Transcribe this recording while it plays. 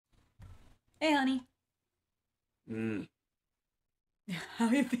Hey, honey. Mm. How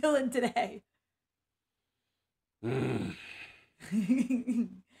are you feeling today? Mm.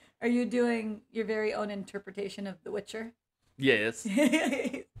 Are you doing your very own interpretation of The Witcher? Yes.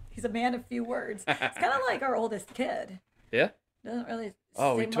 He's a man of few words. It's kind of like our oldest kid. Yeah. Doesn't really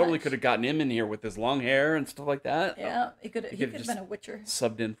Oh, say we totally much. could have gotten him in here with his long hair and stuff like that. Oh, Yeah, he could he he could could have have just been a Witcher.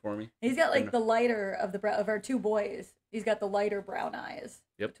 subbed in for me. He's got like Been- the lighter of of our two boys. He's got the lighter brown eyes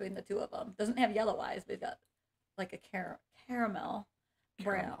Yep. between the two of them. Doesn't have yellow eyes, but he's got like a caramel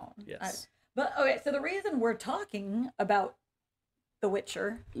brown. Yes. But okay, so the reason we're talking about The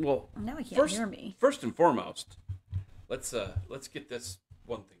Witcher. Well, Now he can't hear me. First and foremost, let's get this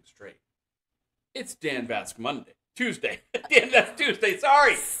one thing straight. It's Dan Vasc Tuesday. That's Tuesday.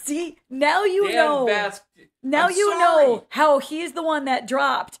 Sorry. See, now you Dan know. Vasc. Now I'm you sorry. know how he's the one that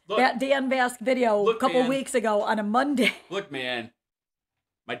dropped Look. that Dan Vasc video a Look, couple man. weeks ago on a Monday. Look, man.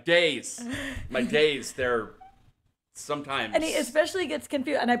 My days, they're sometimes. And he especially gets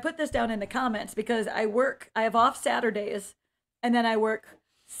confused. And I put this down in the comments because I have off Saturdays, and then I work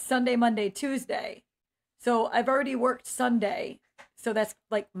Sunday, Monday, Tuesday. So I've already worked Sunday. So that's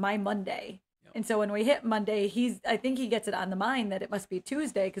like my Monday. Yep. And so when we hit Monday, I think he gets it on the mind that it must be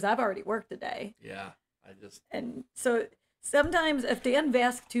Tuesday because I've already worked a day. Yeah, And so sometimes if Dan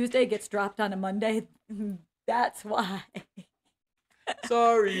Vasc Tuesday gets dropped on a Monday, that's why.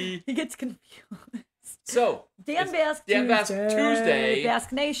 Sorry. He gets confused. So, Dan Vasc Dan Vasc Tuesday.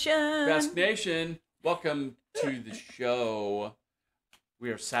 Vasc Nation. Vasc Nation, welcome to the show. We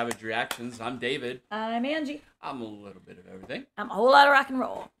are Savage Reactions. I'm David. I'm Angie. I'm a little bit of everything. I'm a whole lot of rock and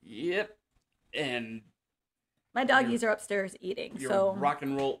roll. Yep. And My doggies are upstairs eating, your so rock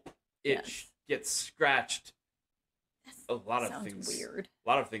and roll itch Yes. gets scratched. A lot of sounds things. weird. A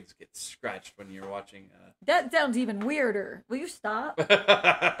lot of things get scratched when you're watching. That sounds even weirder. Will you stop?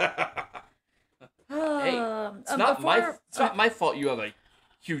 Hey, it's not my fault. You have a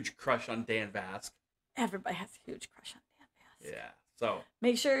huge crush on Dan Vasc. Everybody has a huge crush on Dan Vasc. Yeah. So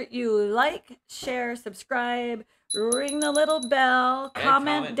Make sure you like, share, subscribe, ring the little bell, And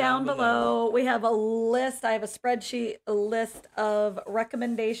comment down below. We have a list. I have a spreadsheet, a list of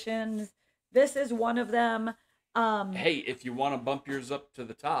recommendations. This is one of them. hey, if you want to bump yours up to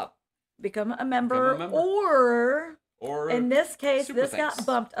the top, Become a member, member. or in this case, super this thanks. got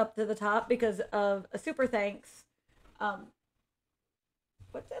bumped up to the top because of a super thanks.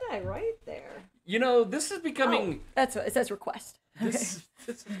 What did I write there? you know, this is becoming. Oh, that's what it says. Request. This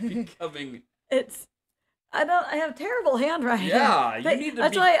is becoming. I have terrible handwriting. Yeah, you need to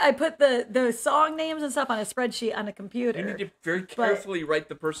That's be- why I put the song names and stuff on a spreadsheet on a computer. You need to very carefully write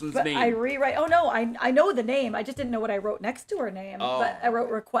the person's but name. I rewrite. Oh no, I know the name. I just didn't know what I wrote next to her name. But I wrote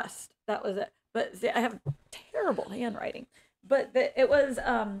request. That was it. But see, I have terrible handwriting. But it was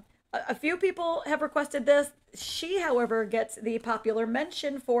a few people have requested this. She, however, gets the popular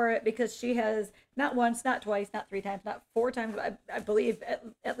mention for it because she has not once, not twice, not three times, not four times, but I believe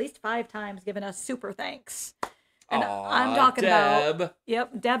at least 5 times given us super thanks. And I'm talking Deb. about,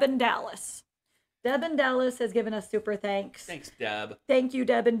 yep, Deb in Dallas. Deb in Dallas has given us super thanks. Thanks, Deb. Thank you,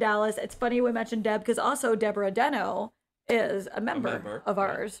 Deb in Dallas. It's funny we mentioned Deb because also Deborah Deno is a member of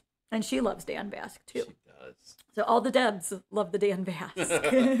ours, and she loves Dan Vasc too. She does. So all the Debs love the Dan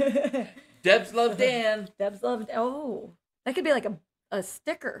Vasc. Debs love Dan. Debs love. Oh, that could be like a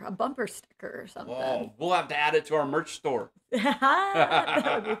sticker, a bumper sticker or something. Oh, we'll have to add it to our merch store.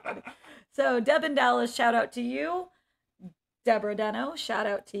 That would be funny. So Deb in Dallas, shout out to you. Deborah Deno, shout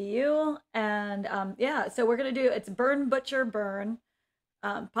out to you. And yeah, so we're gonna do it's Burn Butcher Burn.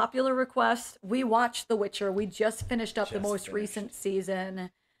 Popular request. We watched The Witcher. We just finished up the most recent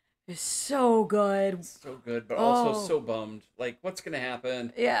season. It's so good. So good, but also so bummed. Like, what's gonna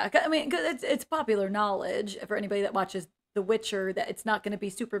happen? Yeah, I mean, because it's popular knowledge for anybody that watches The Witcher that it's not going to be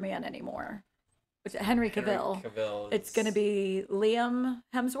Superman anymore. It's Henry Cavill. It's going to be Liam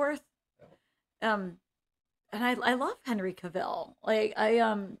Hemsworth. And I love Henry Cavill. Like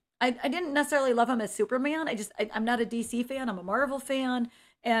I didn't necessarily love him as Superman. I'm not a DC fan. I'm a Marvel fan,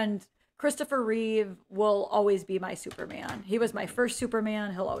 and Christopher Reeve will always be my Superman. He was my first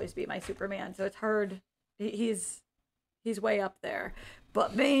Superman. He'll always be my Superman. So it's hard. He's way up there.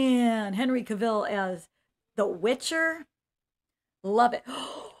 But man, Henry Cavill as The Witcher, love it.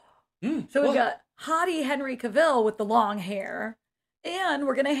 So we've got hottie Henry Cavill with the long hair, and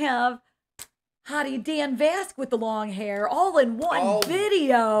we're gonna have hottie Dan Vasc with the long hair, all in one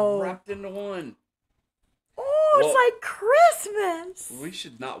video, wrapped into one. Oh, it's like Christmas. We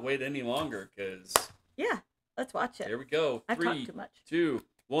should not wait any longer, because yeah, let's watch it. Here we go. I 3, talk too much. 2,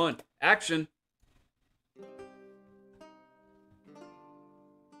 1, action.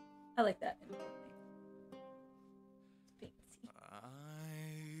 I like that.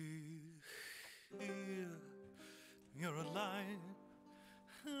 You're alive.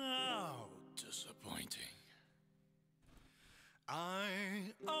 How disappointing. I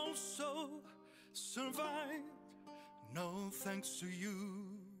also survived. No thanks to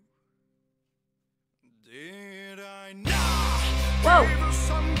you. Did I not? Whoa.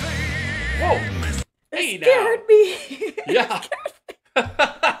 Whoa. It scared me. Yeah.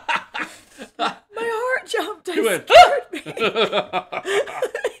 My heart jumped. It scared me. I'm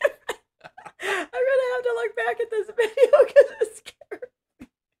gonna have to look back at this video because it scared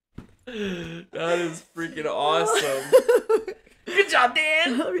me. That is freaking awesome. Good job,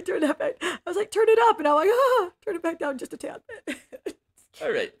 Dan. Let me turn that back. I was like, turn it up, and I'm like, turn it back down just a tad bit.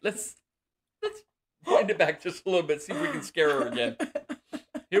 All right, let's wind it back just a little bit. See if we can scare her again.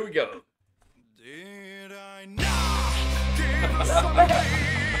 Here we go. Did I not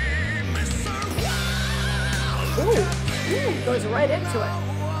Ooh, goes right into it.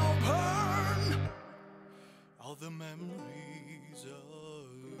 all the memories of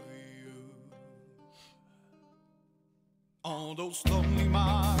you, all those lonely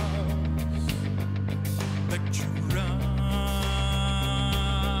miles that you run.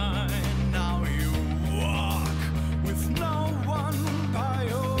 Now you walk with no one by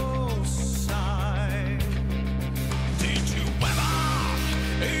your side. Did you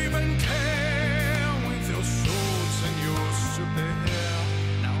ever even care with your swords and your super hair?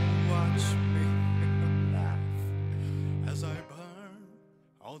 Now watch me laugh as I burn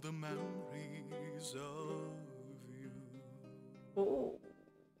all the memories of you. Ooh.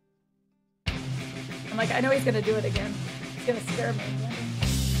 I'm like, I know he's gonna do it again. He's gonna scare me again.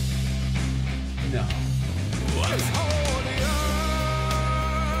 No. What's holding on?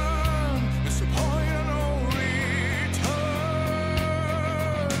 It's a point of no return.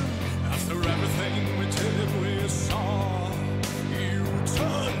 After everything we did, we saw you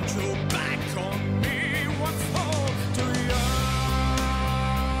turned your back on me. What for do you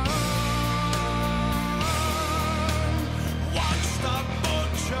watch the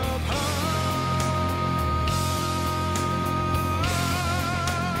butcher burn?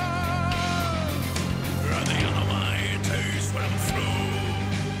 At the end of my days when I'm through,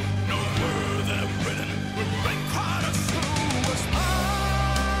 no word that I've written would bring quite as true as mine.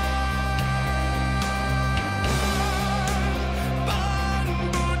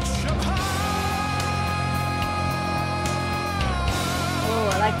 Butcher Oh,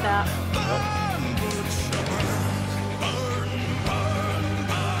 I like that.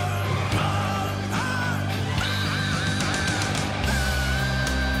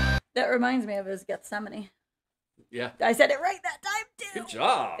 That reminds me of his Gethsemane. Yeah. I said it right that time too. Good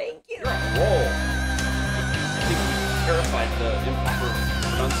job. Thank you. You're on a roll. I think we clarified the improper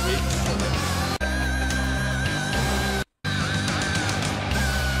pronunciation.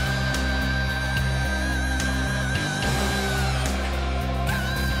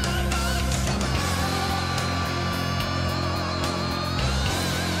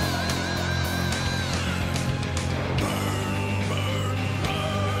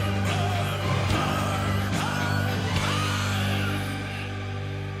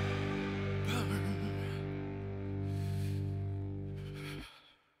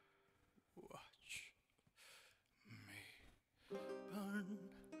 Burn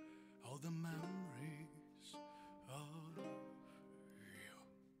all the memories of you.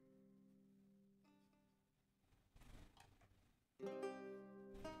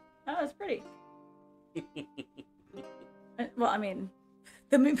 That was pretty. Well, I mean,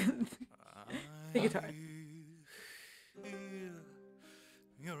 the the guitar.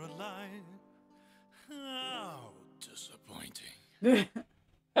 You're alive. How disappointing.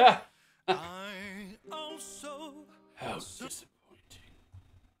 I also How disappointing.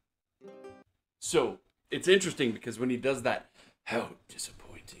 So it's interesting because when he does that, how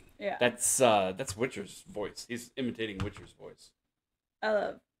disappointing. Yeah. That's Witcher's voice. He's imitating Witcher's voice. I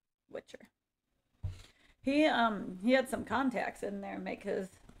love Witcher. He had some contacts in there make his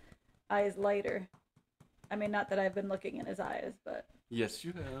eyes lighter. I mean, not that I've been looking in his eyes, but Yes,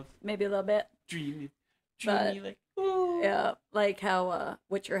 you have. maybe a little bit. Dreamy, But- like ooh. Yeah, like how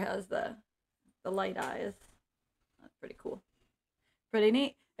Witcher has the light eyes. That's pretty cool. Pretty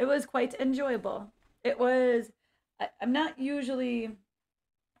neat. It was quite enjoyable. It was. I'm not usually.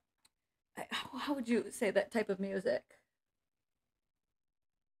 How would you say that type of music?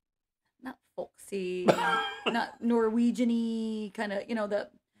 Not folksy, not Norwegian-y, kind of, the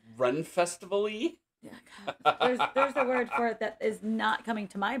Run festival-y? yeah, God, there's a word for it that is not coming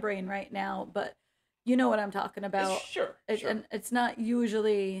to my brain right now, but you know what I'm talking about. Sure. And it's not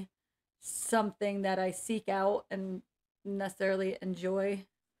usually something that I seek out and necessarily enjoy.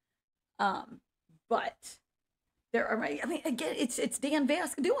 But there are, I mean, again, it's Dan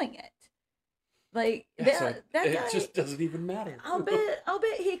Vasc doing it. Like that guy, it just doesn't even matter. I'll bet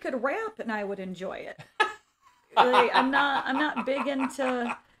he could rap and I would enjoy it. Like, I'm not big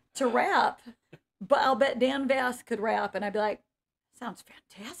into rap, but I'll bet Dan Vasc could rap and I'd be like, sounds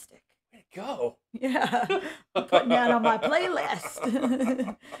fantastic. Way to go. Yeah. I'm putting that on my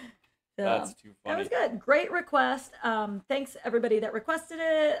playlist. So, that's too funny. That was good. Great request. Thanks everybody that requested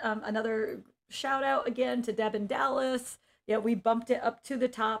it. Another shout out again to Deb in Dallas. Yeah, we bumped it up to the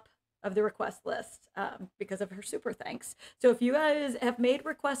top of the request list because of her super thanks. So if you guys have made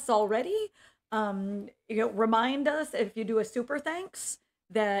requests already, remind us if you do a super thanks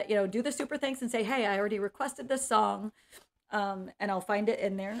that, do the super thanks and say, hey, I already requested this song, and I'll find it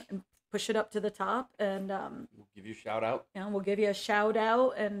in there and push it up to the top, and we'll give you a shout out. We'll give you a shout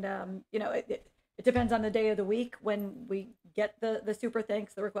out, and it depends on the day of the week when we get the super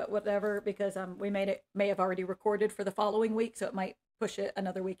thanks, the request, whatever, because we may have already recorded for the following week, so it might push it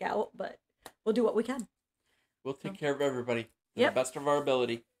another week out, but we'll do what we can. We'll take care of everybody to the best of our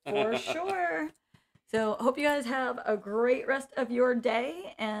ability. For sure. So hope you guys have a great rest of your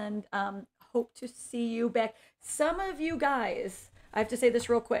day, and hope to see you back. Some of you guys, I have to say this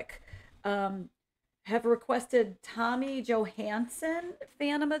real quick, have requested Tommy Johansson,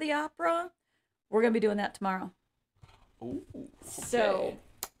 Phantom of the Opera. We're going to be doing that tomorrow. Ooh, okay. So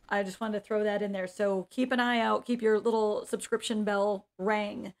I just wanted to throw that in there. So keep an eye out. Keep your little subscription bell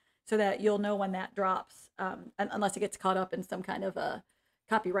rang so that you'll know when that drops, unless it gets caught up in some kind of a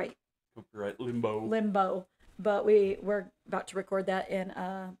copyright limbo. But we're about to record that in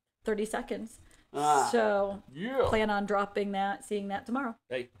 30 seconds. So plan on dropping that, seeing that tomorrow.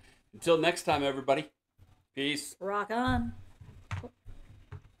 Hey, until next time, everybody. Peace. Rock on.